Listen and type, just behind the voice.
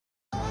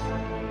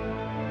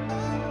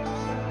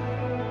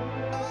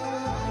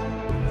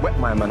wet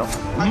my man off.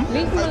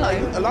 Leave him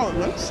alone. Allow it,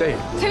 man. Say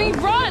it. Timmy,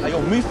 run! Hey,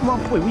 yo, move from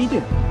my boy, what you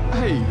doing?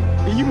 Hey,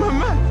 are you my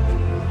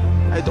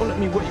man? Hey, don't let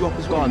me wet you up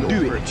as well. Go on,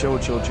 do it. Prick. Chill.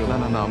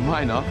 No,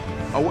 minor.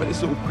 I wet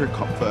this little prick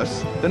up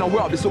first, then I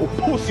wet up this little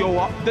pussy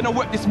up, then I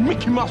wet this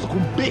Mickey Mouse looking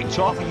bitch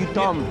up. Are you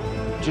dumb?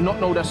 Do you not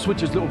know that's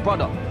Switch's little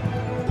brother?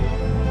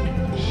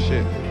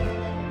 Shit.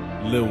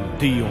 Lil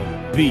D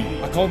on beat.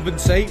 I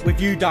conversate with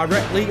you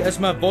directly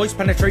as my voice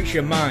penetrates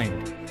your mind.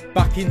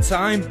 Back in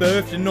time,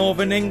 birthed in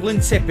northern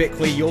England,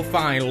 typically you'll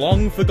find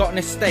long forgotten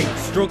estates,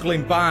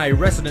 struggling by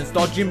residents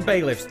dodging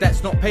bailiffs,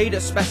 debts not paid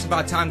at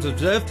specified times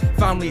observed,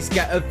 families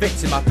get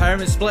evicted, my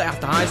parents split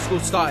after high school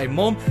started,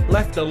 mum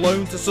left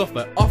alone to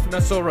suffer, often I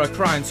saw her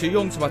crying, too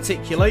young to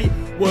articulate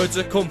words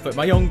of comfort,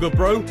 my younger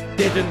bro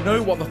didn't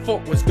know what the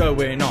fuck was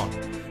going on.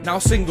 Now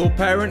single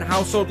parent,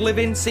 household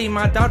living, see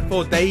my dad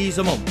 4 days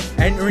a month.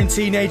 Entering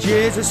teenage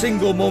years, a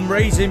single mum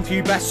raising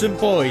pubescent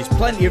boys.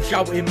 Plenty of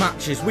shouting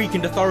matches,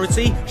 weakened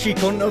authority she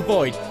couldn't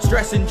avoid.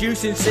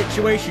 Stress-inducing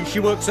situations, she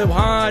worked so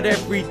hard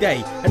every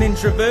day. An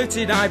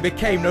introverted I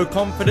became, no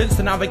confidence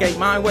to navigate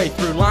my way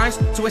through life's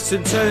twists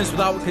and turns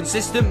without a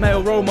consistent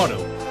male role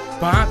model.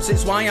 Perhaps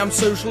it's why I'm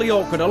socially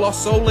awkward, a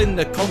lost soul in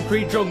the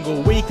concrete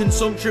jungle. Weak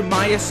consumption,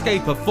 my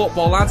escape of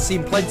football, I've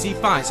seen plenty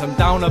fights. I'm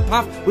down a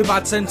path with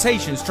bad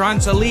temptations, trying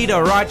to lead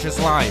a righteous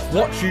life.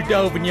 Watch you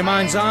delve in your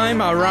mind's eye,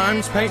 my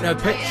rhymes paint a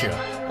picture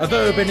of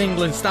urban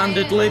England,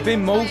 standard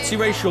living,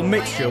 multiracial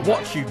mixture.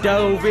 Watch you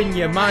delve in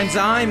your mind's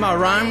eye, my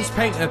rhymes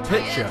paint a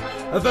picture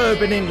of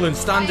urban England,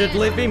 standard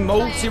living,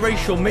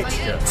 multiracial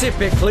mixture.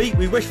 Typically,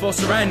 we wish for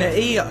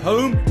serenity at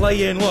home,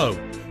 laying low.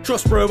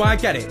 Trust bro, I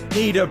get it,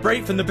 need a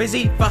break from the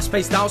busy,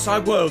 fast-paced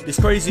outside world. This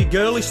crazy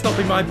girl is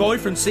stopping my boy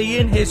from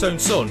seeing his own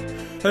son.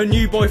 Her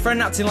new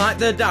boyfriend acting like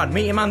their dad,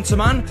 meeting man to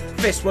man,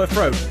 fists were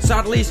thrown.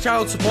 Sadly his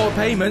child support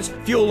payments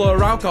fuel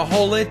her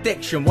alcohol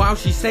addiction, while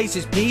she states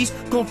his peas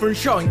come from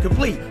showing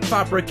complete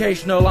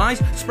fabrication of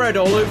lies spread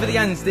all over the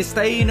ends,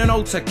 disdain and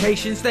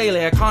altercations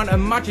daily. I can't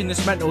imagine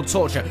this mental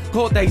torture,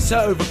 court days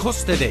set over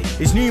custody.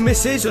 His new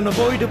missus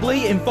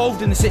unavoidably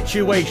involved in the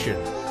situation,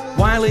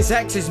 while his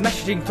ex is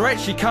messaging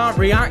threats, she can't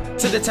react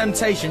to the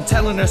temptation,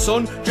 telling her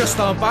son just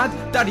how bad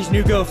daddy's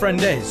new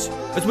girlfriend is.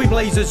 As we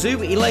blaze a zoo,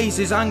 he lays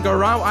his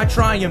anger out, I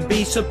try and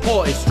be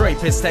supportive. Straight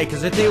piss take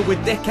as I deal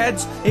with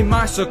dickheads in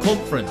my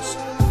circumference.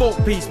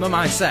 Fuck peace, my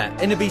mindset,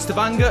 in a beast of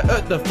anger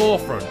at the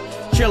forefront.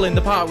 Chilling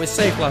the park with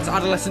safe lads,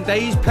 adolescent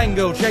days, pen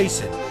girl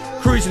chasing.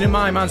 Cruising in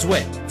my man's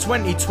whip,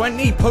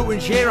 2020,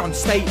 potent year on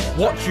state.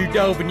 Watch you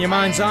delve in your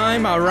mind's eye,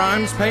 my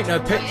rhymes paint a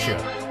picture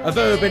of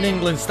urban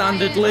England,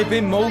 standard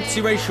living,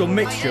 multiracial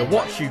mixture.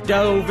 Watch you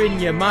delve in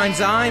your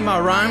mind's eye, my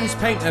rhymes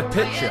paint a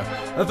picture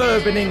of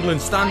urban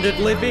England, standard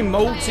living,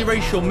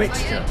 multiracial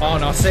mixture.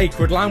 On our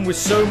sacred land with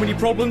so many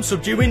problems,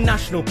 subduing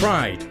national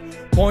pride.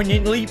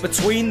 Poignantly,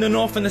 between the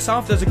north and the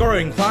south there's a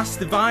growing class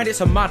divide,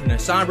 it's a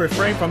madness. I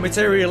refrain from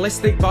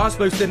materialistic bars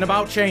boasting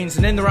about chains,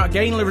 and in the rap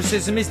game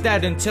lyricism is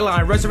dead until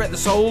I resurrect the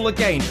soul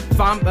again.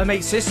 Fam, a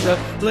mate, sister,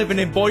 living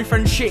in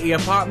boyfriend shitty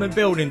apartment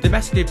building,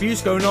 domestic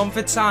abuse going on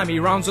for time. He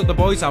rounds up the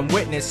boys, I'm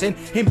witnessing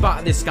him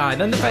batter this guy,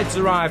 then the feds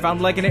arrive, I'm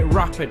legging it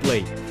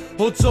rapidly.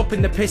 Hoods up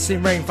in the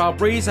pissing rain, foul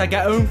breeze, I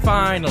get home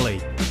finally.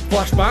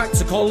 Flashback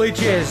to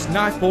college years,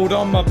 knife pulled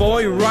on my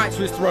boy right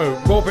to his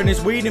throat, rubbing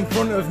his weed in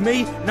front of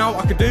me, now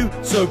I could do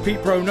so.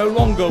 Pete Pro no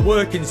longer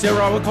working,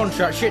 0-hour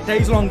contract, shit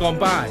days long gone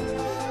by.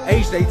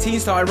 Aged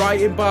 18 started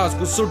writing bars,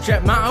 good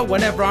subject matter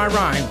whenever I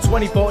rhyme.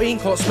 2014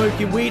 caught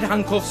smoking weed,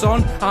 handcuffs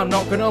on, I'm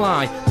not gonna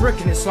lie,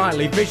 bricking it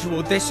slightly,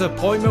 visual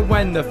disappointment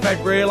when the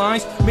Fed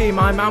realised me and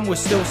my man was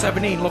still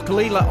 17,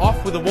 luckily let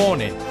off with a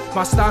warning.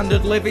 My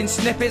standard living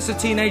snippets of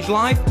teenage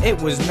life, it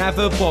was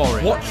never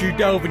boring. Watch you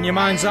delve in your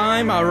mind's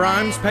eye, my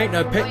rhymes paint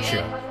a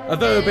picture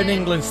of urban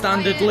England,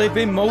 standard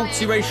living,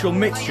 multiracial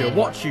mixture.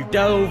 Watch you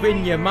delve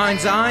in your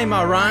mind's eye,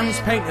 my rhymes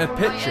paint a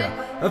picture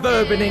of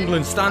urban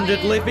England,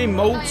 standard living,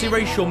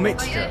 multiracial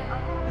mixture.